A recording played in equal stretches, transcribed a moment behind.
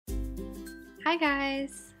Hi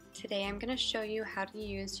guys! Today I'm going to show you how to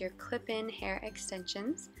use your clip-in hair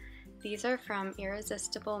extensions. These are from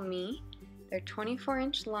Irresistible Me. They're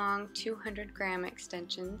 24-inch long, 200-gram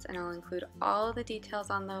extensions, and I'll include all the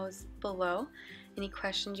details on those below. Any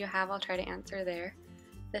questions you have, I'll try to answer there.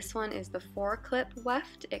 This one is the 4-clip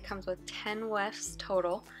weft. It comes with 10 wefts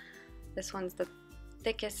total. This one's the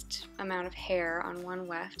thickest amount of hair on one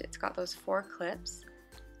weft. It's got those 4 clips.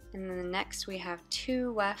 And then the next we have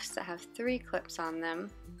 2 wefts that have 3 clips on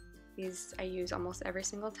them. These I use almost every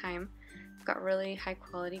single time. I've got really high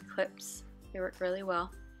quality clips. They work really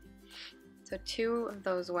well. So 2 of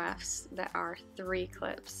those wefts that are 3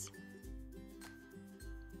 clips.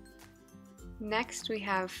 Next we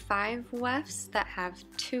have 5 wefts that have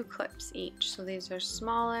 2 clips each. So these are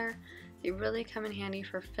smaller. They really come in handy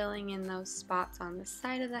for filling in those spots on the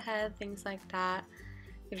side of the head, things like that.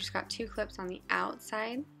 They've just got 2 clips on the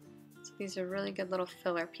outside. So these are really good little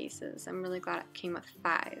filler pieces. I'm really glad it came with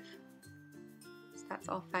 5. So that's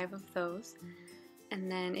all 5 of those.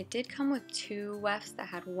 And then it did come with 2 wefts that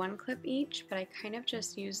had 1 clip each, but I kind of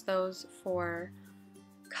just used those for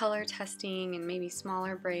color testing and maybe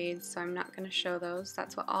smaller braids, so I'm not going to show those.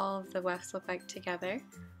 That's what all of the wefts look like together.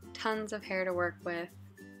 Tons of hair to work with.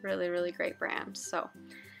 Really, really great brand. So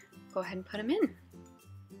go ahead and put them in.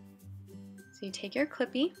 So you take your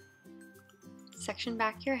clippy, section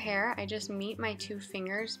back your hair. I just meet my 2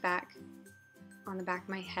 fingers back on the back of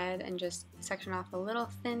my head and just section off a little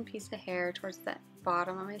thin piece of hair towards the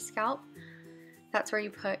bottom of my scalp. That's where you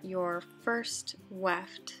put your first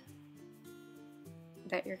weft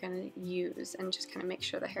that you're going to use, and just kind of make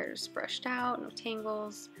sure the hair is brushed out, no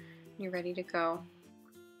tangles, and you're ready to go.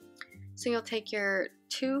 So you'll take your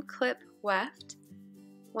 2 clip weft,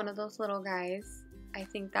 one of those little guys. I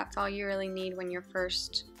think that's all you really need when you're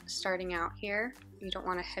first starting out here. You don't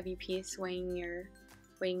want a heavy piece weighing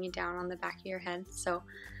you down on the back of your head. So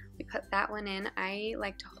we put that one in. I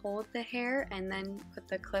like to hold the hair and then put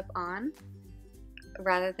the clip on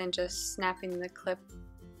rather than just snapping the clip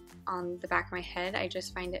on the back of my head. I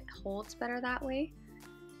just find it holds better that way.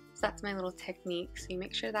 So that's my little technique. So you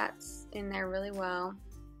make sure that's in there really well.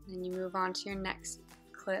 Then you move on to your next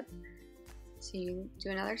clip. So you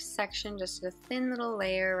do another section, just a thin little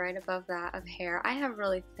layer right above that of hair. I have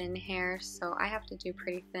really thin hair, so I have to do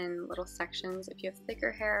pretty thin little sections. If you have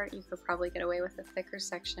thicker hair, you could probably get away with a thicker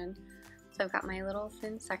section. So I've got my little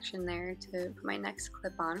thin section there to put my next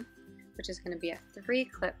clip on, which is going to be a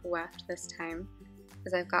 3-clip weft this time,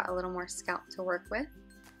 because I've got a little more scalp to work with,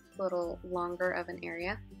 a little longer of an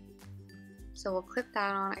area. So we'll clip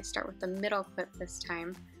that on. I start with the middle clip this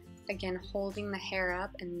time. Again, holding the hair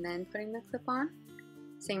up and then putting the clip on.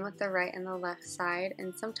 Same with the right and the left side.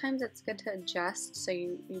 And sometimes it's good to adjust. So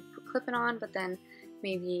you clip it on, but then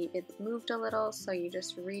maybe it moved a little, so you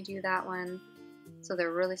just redo that one so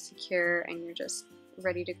they're really secure and you're just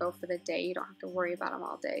ready to go for the day. You don't have to worry about them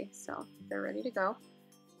all day. So they're ready to go.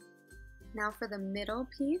 Now for the middle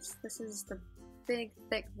piece, this is the big,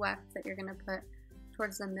 thick weft that you're going to put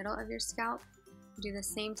towards the middle of your scalp. Do the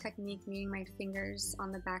same technique, meeting my fingers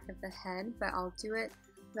on the back of the head, but I'll do it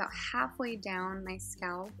about halfway down my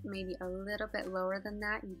scalp, maybe a little bit lower than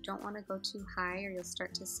that. You don't want to go too high or you'll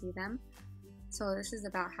start to see them. So this is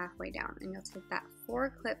about halfway down, and you'll take that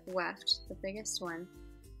 4-clip weft, the biggest one,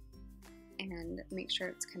 and make sure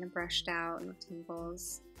it's kind of brushed out, no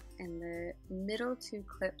tangles. And the middle 2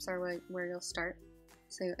 clips are where you'll start.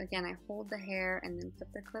 So again, I hold the hair and then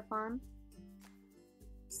put the clip on.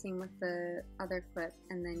 Same with the other clip,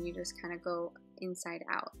 and then you just kind of go inside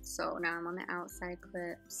out. So now I'm on the outside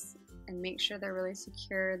clips, and make sure they're really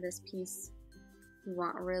secure. This piece you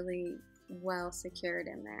want really well secured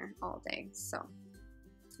in there all day. So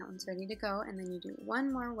that one's ready to go, and then you do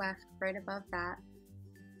one more weft right above that.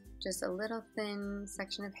 Just a little thin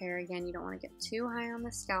section of hair. Again, you don't want to get too high on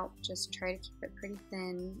the scalp. Just try to keep it pretty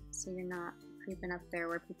thin so you're not creeping up there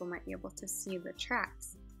where people might be able to see the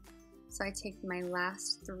tracks. So I take my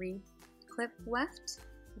last 3-clip weft.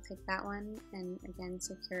 I'll take that one and again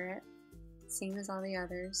secure it. Same as all the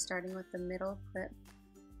others, starting with the middle clip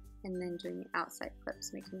and then doing the outside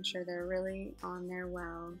clips, making sure they're really on there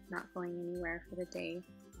well, not going anywhere for the day.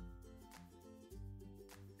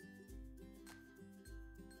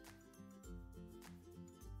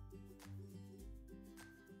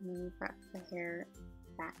 And then you prep the hair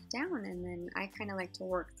back down, and then I kind of like to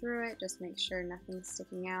work through it, just make sure nothing's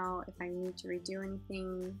sticking out. If I need to redo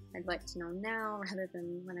anything, I'd like to know now rather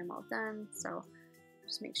than when I'm all done. So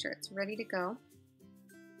just make sure it's ready to go.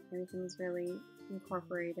 Everything's really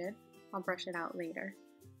incorporated. I'll brush it out later.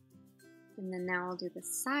 And then now I'll do the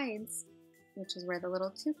sides, which is where the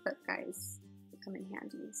little 2-clip guys come in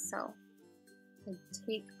handy. So I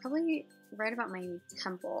take probably right about my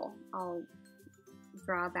temple, I'll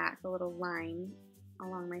draw back a little line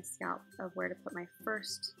along my scalp of where to put my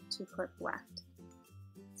first 2-clip weft.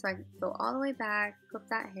 So I go all the way back, clip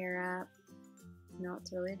that hair up. You know,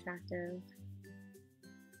 it's really attractive.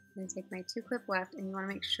 And take my 2-clip weft, and you want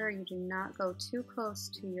to make sure you do not go too close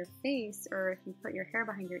to your face, or if you put your hair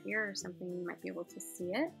behind your ear or something, you might be able to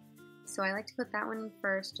see it. So I like to put that one in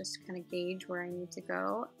first, just to kind of gauge where I need to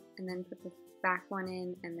go, and then put the back one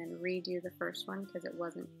in, and then redo the first one because it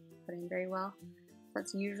wasn't put in very well.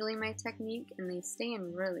 That's usually my technique, and they stay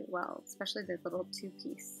in really well, especially the little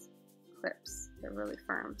 2-piece clips. They're really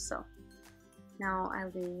firm. So now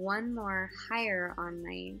I'll do one more higher on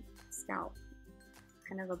my scalp,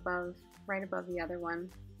 kind of above, right above the other one.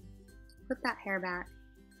 Put that hair back,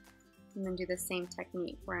 and then do the same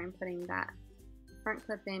technique where I'm putting that front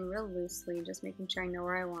clip in real loosely, just making sure I know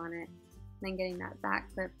where I want it, and then getting that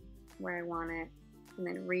back clip where I want it, and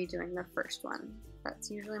then redoing the first one.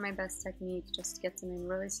 That's usually my best technique, just gets them in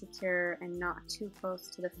really secure and not too close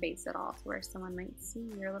to the face at all, to where someone might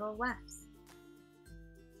see your little wefts.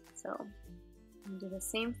 So I'm gonna do the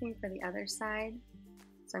same thing for the other side.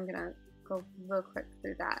 So I'm gonna go real quick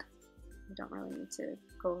through that. I don't really need to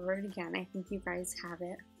go over it again. I think you guys have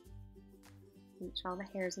it. Make sure all the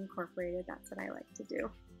hair is incorporated. That's what I like to do.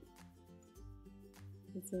 You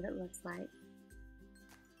can see what it looks like.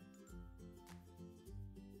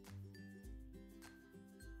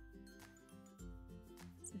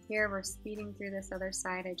 Here we're speeding through this other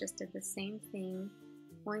side. I just did the same thing.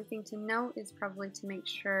 Only thing to note is probably to make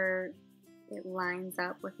sure it lines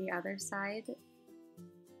up with the other side.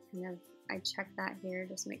 I check that here,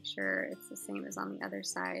 just make sure it's the same as on the other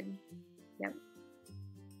side. Yep.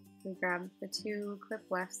 We grab the 2-clip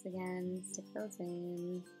wefts again, stick those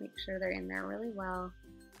in, make sure they're in there really well,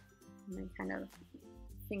 and then kind of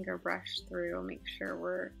finger brush through, make sure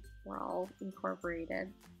we're all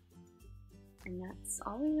incorporated. And that's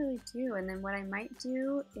all we really do. And then what I might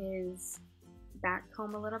do is back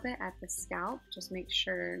comb a little bit at the scalp, just make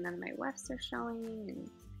sure none of my wefts are showing, and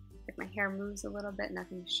if my hair moves a little bit,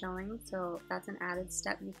 nothing's showing. So that's an added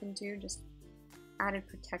step you can do, just added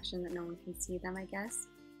protection that no one can see them, I guess.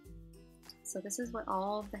 So this is what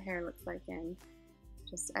all of the hair looks like in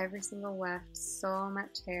just every single weft, so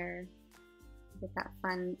much hair. Get that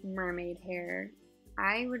fun mermaid hair.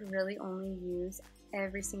 I would really only use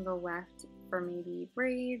every single weft for maybe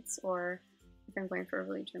braids, or if I'm going for a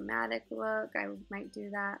really dramatic look, I might do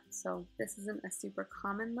that. So this isn't a super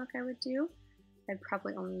common look I would do. I'd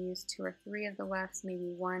probably only use 2 or 3 of the wefts,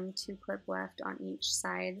 maybe 1 2-clip weft on each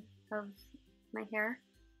side of my hair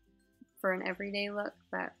for an everyday look,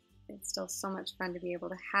 but it's still so much fun to be able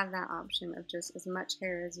to have that option of just as much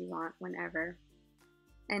hair as you want whenever.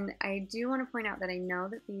 And I do want to point out that I know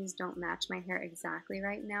that these don't match my hair exactly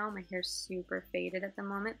right now. My hair's super faded at the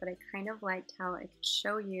moment, but I kind of liked how I could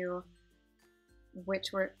show you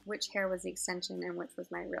which hair was the extension and which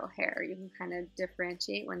was my real hair. You can kind of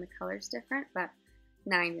differentiate when the color's different, but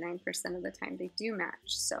 99% of the time they do match.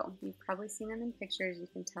 So you've probably seen them in pictures. You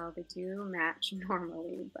can tell they do match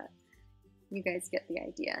normally, but you guys get the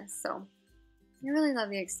idea. So I really love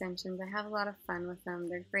the extensions. I have a lot of fun with them.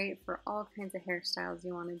 They're great for all kinds of hairstyles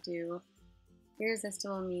you want to do.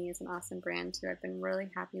 Irresistible Me is an awesome brand too. I've been really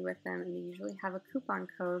happy with them, and they usually have a coupon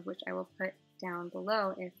code, which I will put down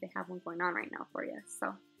below if they have one going on right now for you. So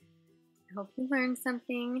I hope you learned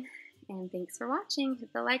something, and thanks for watching.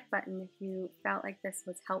 Hit the like button if you felt like this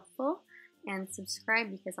was helpful, and subscribe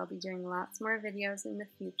because I'll be doing lots more videos in the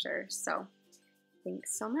future. So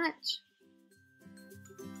thanks so much.